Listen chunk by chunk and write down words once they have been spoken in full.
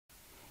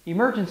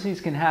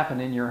Emergencies can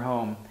happen in your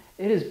home.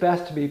 It is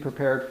best to be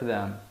prepared for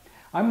them.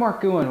 I'm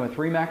Mark Gouhin with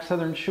RE/MAX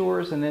Southern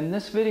Shores, and in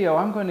this video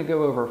I'm going to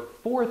go over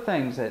 4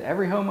 things that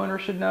every homeowner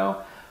should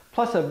know,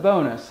 plus a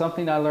bonus,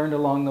 something I learned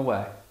along the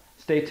way.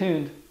 Stay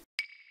tuned.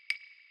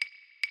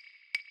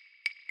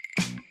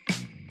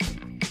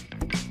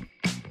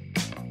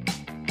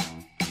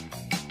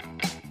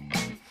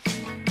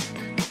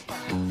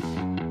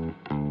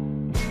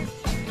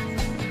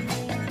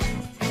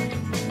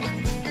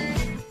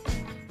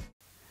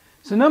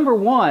 So number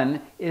 1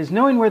 is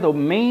knowing where the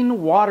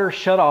main water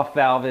shutoff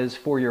valve is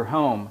for your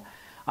home.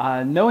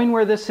 Knowing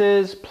where this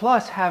is,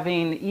 plus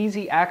having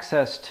easy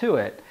access to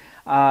it.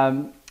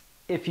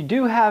 If you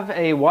do have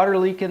a water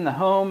leak in the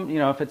home,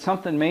 if it's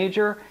something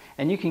major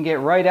and you can get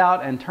right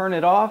out and turn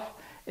it off,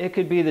 it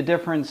could be the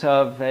difference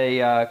of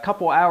a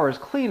couple hours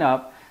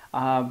cleanup.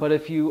 But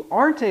if you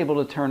aren't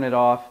able to turn it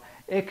off,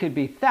 it could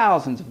be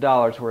thousands of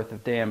dollars worth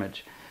of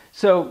damage.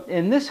 So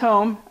in this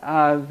home,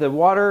 the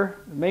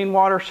main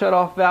water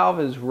shutoff valve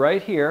is right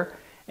here,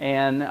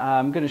 and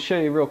I'm going to show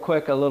you real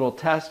quick a little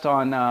test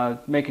on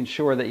making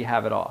sure that you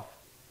have it off.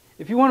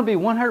 If you want to be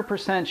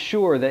 100%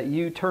 sure that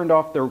you turned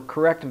off the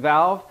correct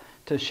valve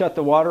to shut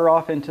the water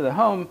off into the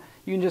home,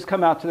 you can just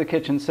come out to the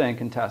kitchen sink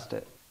and test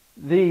it.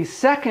 The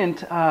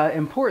second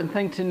important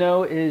thing to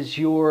know is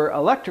your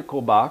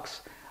electrical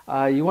box.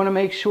 You want to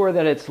make sure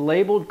that it's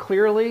labeled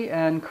clearly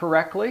and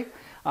correctly.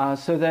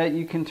 So that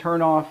you can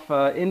turn off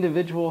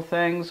individual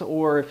things,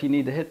 or if you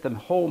need to hit the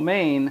whole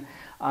main,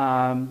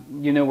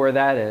 you know where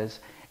that is.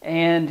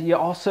 And you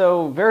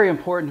also, very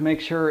important to make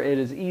sure it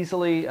is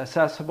easily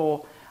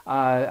accessible.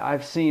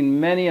 I've seen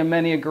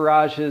many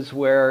garages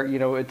where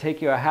it would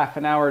take you a half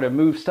an hour to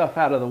move stuff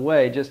out of the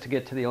way just to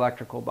get to the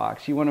electrical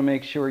box. You want to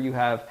make sure you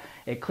have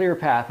a clear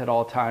path at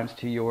all times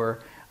to your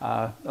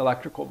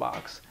electrical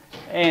box,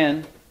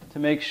 and to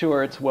make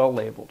sure it's well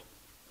labeled.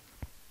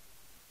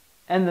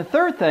 And the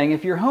third thing,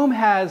 if your home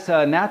has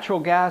natural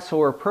gas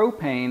or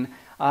propane,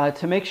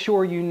 to make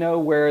sure you know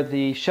where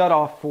the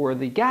shutoff for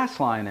the gas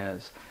line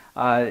is.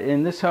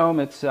 In this home,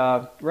 it's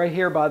right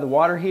here by the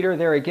water heater.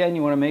 There again,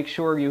 you want to make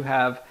sure you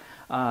have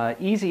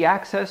easy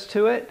access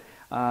to it.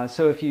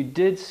 So if you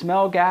did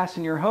smell gas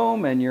in your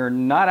home and you're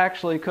not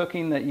actually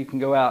cooking, that you can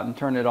go out and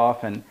turn it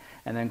off and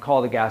then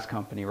call the gas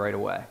company right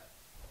away.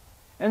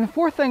 And the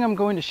fourth thing I'm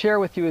going to share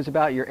with you is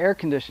about your air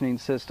conditioning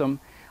system.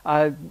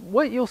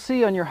 What you'll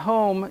see on your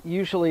home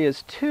usually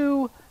is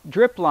 2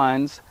 drip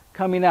lines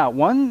coming out.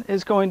 One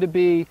is going to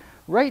be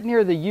right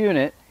near the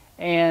unit,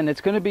 and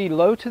it's going to be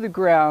low to the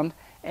ground,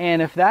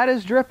 and if that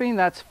is dripping,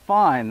 that's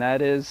fine.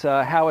 That is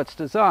how it's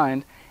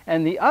designed.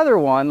 And the other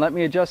one, let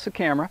me adjust the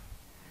camera.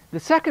 The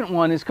second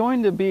one is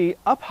going to be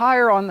up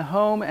higher on the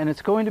home, and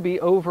it's going to be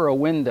over a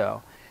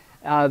window.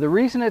 The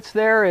reason it's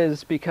there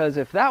is because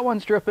if that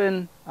one's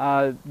dripping,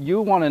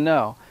 you want to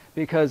know,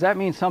 because that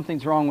means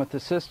something's wrong with the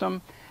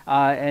system.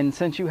 And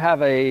since you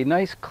have a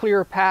nice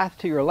clear path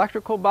to your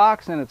electrical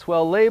box and it's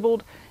well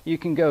labeled, you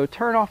can go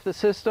turn off the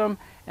system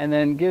and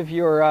then give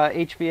your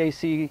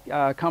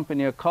HVAC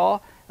company a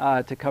call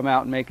to come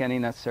out and make any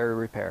necessary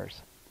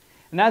repairs.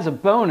 And as a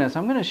bonus,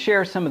 I'm going to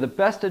share some of the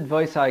best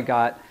advice I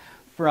got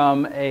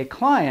from a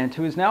client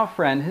who is now a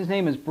friend. His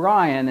name is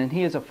Brian, and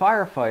he is a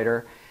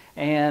firefighter.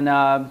 And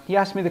he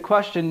asked me the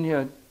question,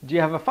 do you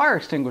have a fire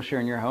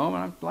extinguisher in your home?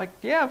 And I'm like,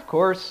 yeah, of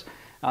course.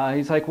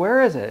 He's like,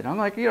 where is it? And I'm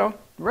like,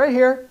 right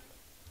here,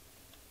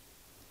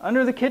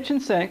 under the kitchen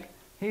sink.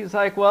 He's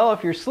like, well,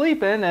 if you're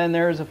sleeping and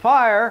there's a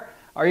fire,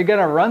 are you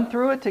going to run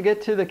through it to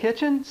get to the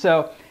kitchen?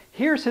 So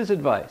here's his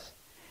advice.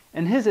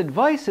 And his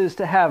advice is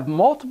to have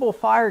multiple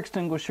fire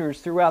extinguishers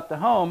throughout the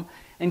home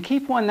and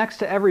keep one next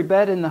to every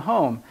bed in the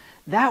home.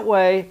 That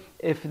way,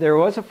 if there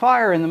was a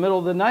fire in the middle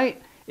of the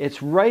night,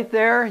 it's right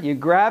there. You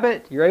grab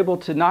it. You're able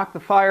to knock the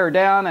fire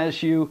down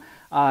as you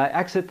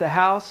exit the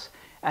house.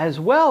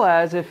 As well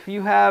as if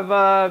you have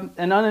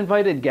an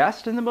uninvited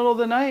guest in the middle of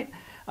the night,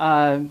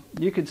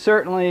 you could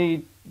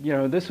certainly,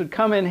 this would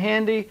come in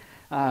handy,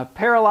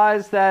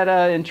 paralyze that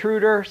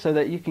intruder so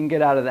that you can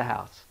get out of the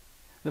house.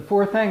 The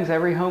 4 things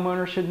every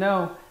homeowner should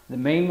know: the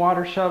main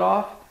water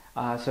shutoff,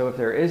 so if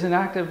there is an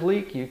active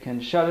leak, you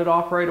can shut it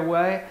off right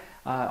away.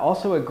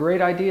 Also a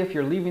great idea if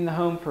you're leaving the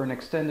home for an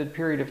extended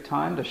period of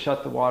time to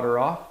shut the water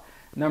off.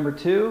 Number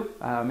 2,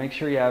 make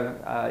sure you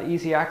have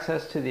easy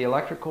access to the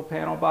electrical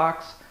panel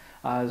box,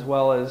 as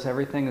well as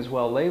everything is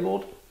well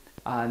labeled.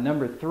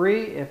 Number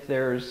 3, if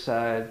there's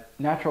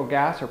natural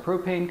gas or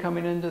propane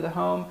coming into the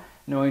home,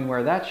 knowing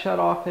where that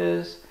shutoff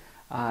is.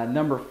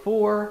 Number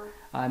 4,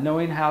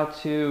 knowing how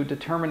to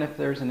determine if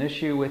there's an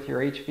issue with your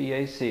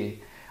HVAC.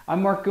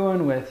 I'm Mark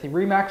Gouhin with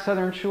RE/MAX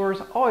Southern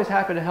Shores, always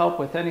happy to help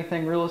with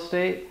anything real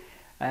estate,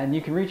 and you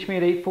can reach me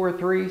at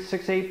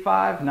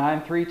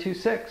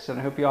 843-685-9326, and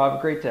I hope you all have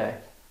a great day.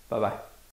 Bye-bye.